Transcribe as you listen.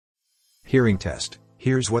Hearing test.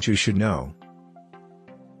 Here's what you should know.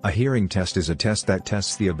 A hearing test is a test that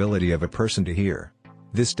tests the ability of a person to hear.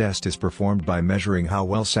 This test is performed by measuring how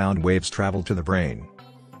well sound waves travel to the brain.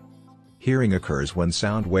 Hearing occurs when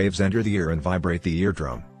sound waves enter the ear and vibrate the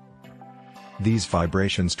eardrum. These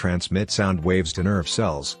vibrations transmit sound waves to nerve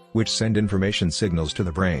cells, which send information signals to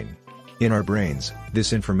the brain. In our brains,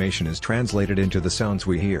 this information is translated into the sounds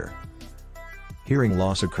we hear. Hearing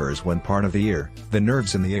loss occurs when part of the ear, the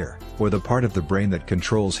nerves in the ear, or the part of the brain that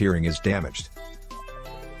controls hearing is damaged.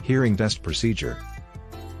 Hearing test procedure.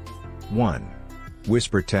 1.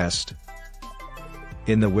 Whisper test.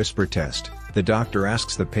 In the whisper test, the doctor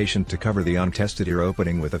asks the patient to cover the untested ear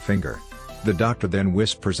opening with a finger. The doctor then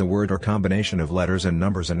whispers a word or combination of letters and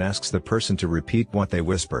numbers and asks the person to repeat what they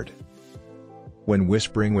whispered. When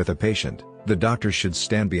whispering with a patient, the doctor should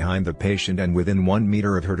stand behind the patient and within 1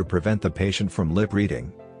 meter of her to prevent the patient from lip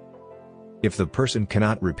reading. If the person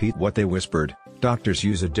cannot repeat what they whispered, doctors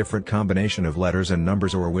use a different combination of letters and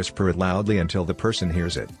numbers or whisper it loudly until the person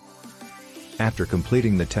hears it. After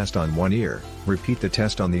completing the test on one ear, repeat the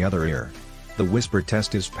test on the other ear. The whisper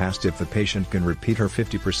test is passed if the patient can repeat her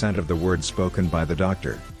 50% of the words spoken by the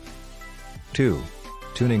doctor. 2.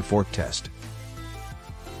 Tuning fork test.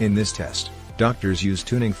 In this test, doctors use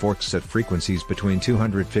tuning forks at frequencies between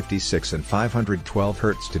 256 and 512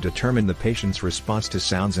 Hz to determine the patient's response to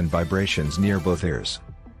sounds and vibrations near both ears.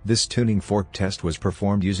 This tuning fork test was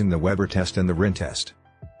performed using the Weber test and the Rin test.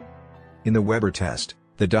 In the Weber test,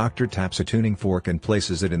 the doctor taps a tuning fork and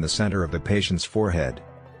places it in the center of the patient's forehead.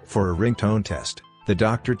 For a ringtone test, the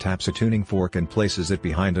doctor taps a tuning fork and places it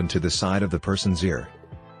behind and to the side of the person's ear.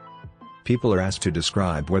 People are asked to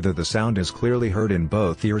describe whether the sound is clearly heard in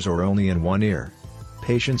both ears or only in one ear.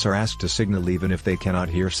 Patients are asked to signal even if they cannot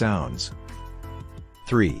hear sounds.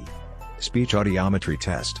 3. Speech audiometry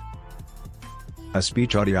test. A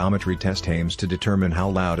speech audiometry test aims to determine how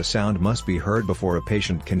loud a sound must be heard before a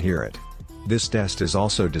patient can hear it. This test is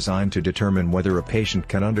also designed to determine whether a patient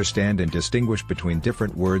can understand and distinguish between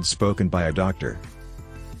different words spoken by a doctor.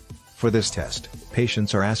 For this test,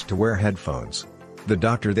 patients are asked to wear headphones. The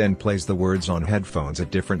doctor then plays the words on headphones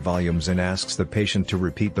at different volumes and asks the patient to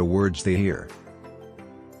repeat the words they hear.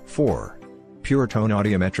 4. Pure tone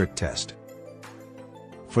audiometric test.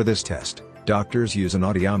 For this test, doctors use an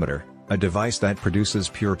audiometer, a device that produces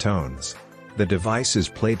pure tones. The device is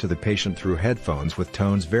played to the patient through headphones with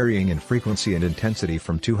tones varying in frequency and intensity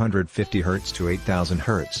from 250 Hz to 8000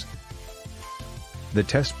 Hz. The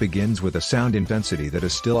test begins with a sound intensity that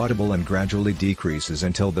is still audible and gradually decreases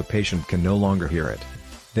until the patient can no longer hear it.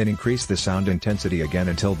 Then increase the sound intensity again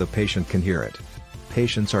until the patient can hear it.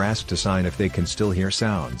 Patients are asked to sign if they can still hear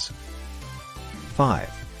sounds. 5.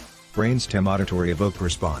 Brainstem auditory evoked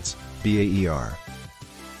response, BAER.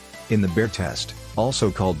 In the BAER test, also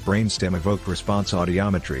called brainstem evoked response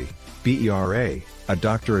audiometry, BERA, a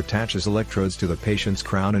doctor attaches electrodes to the patient's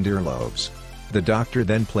crown and earlobes. The doctor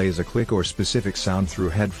then plays a quick or specific sound through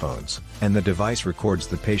headphones, and the device records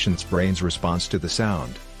the patient's brain's response to the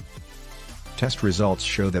sound. Test results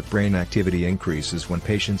show that brain activity increases when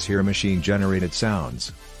patients hear machine-generated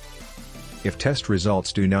sounds. If test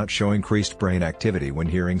results do not show increased brain activity when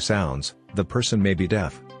hearing sounds, the person may be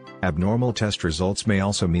deaf. Abnormal test results may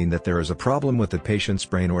also mean that there is a problem with the patient's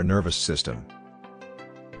brain or nervous system.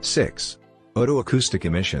 6. Otoacoustic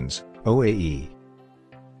emissions, OAE.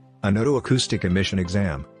 An otoacoustic emission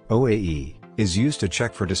exam, OAE, is used to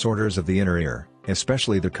check for disorders of the inner ear,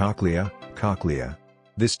 especially the cochlea.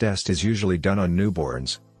 This test is usually done on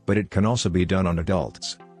newborns, but it can also be done on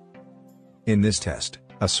adults. In this test,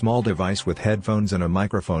 a small device with headphones and a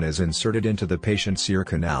microphone is inserted into the patient's ear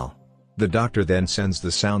canal. The doctor then sends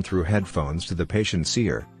the sound through headphones to the patient's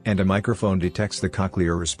ear, and a microphone detects the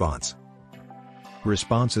cochlear response.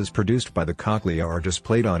 Responses produced by the cochlea are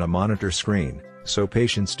displayed on a monitor screen, so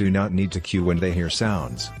patients do not need to cue when they hear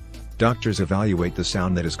sounds. Doctors evaluate the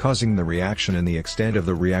sound that is causing the reaction and the extent of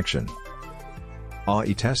the reaction.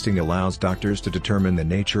 AE testing allows doctors to determine the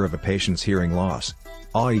nature of a patient's hearing loss.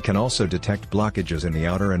 AE can also detect blockages in the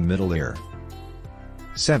outer and middle ear.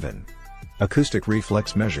 7. Acoustic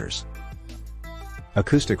reflex measures.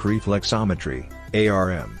 Acoustic reflexometry,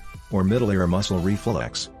 ARM, or middle ear muscle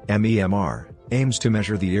reflex, MEMR, aims to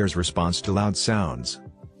measure the ear's response to loud sounds.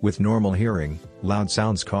 With normal hearing, loud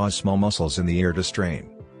sounds cause small muscles in the ear to strain.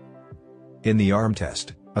 In the ARM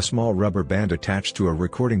test, a small rubber band attached to a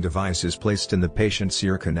recording device is placed in the patient's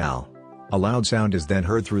ear canal. A loud sound is then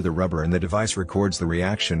heard through the rubber and the device records the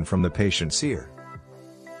reaction from the patient's ear.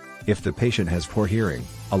 If the patient has poor hearing,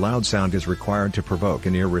 a loud sound is required to provoke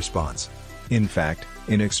an ear response. In fact,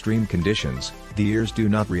 in extreme conditions, the ears do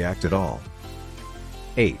not react at all.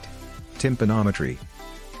 8. Tympanometry.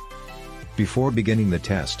 Before beginning the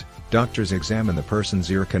test, doctors examine the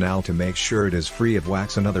person's ear canal to make sure it is free of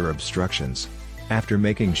wax and other obstructions. After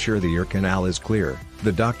making sure the ear canal is clear,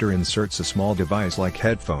 the doctor inserts a small device like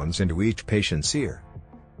headphones into each patient's ear.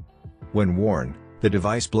 When worn, the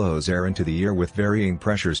device blows air into the ear with varying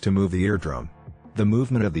pressures to move the eardrum. The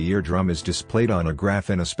movement of the eardrum is displayed on a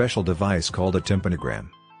graph in a special device called a tympanogram.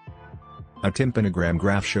 A tympanogram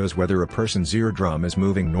graph shows whether a person's eardrum is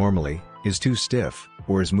moving normally, is too stiff,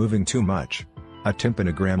 or is moving too much. A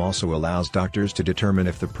tympanogram also allows doctors to determine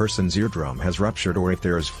if the person's eardrum has ruptured or if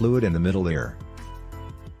there is fluid in the middle ear.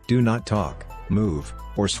 Do not talk, move,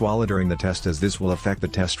 or swallow during the test, as this will affect the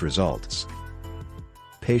test results.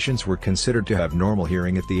 Patients were considered to have normal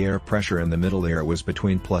hearing if the air pressure in the middle ear was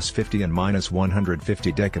between +50 and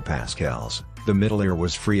 -150 decapascals, the middle ear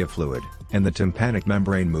was free of fluid, and the tympanic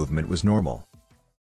membrane movement was normal.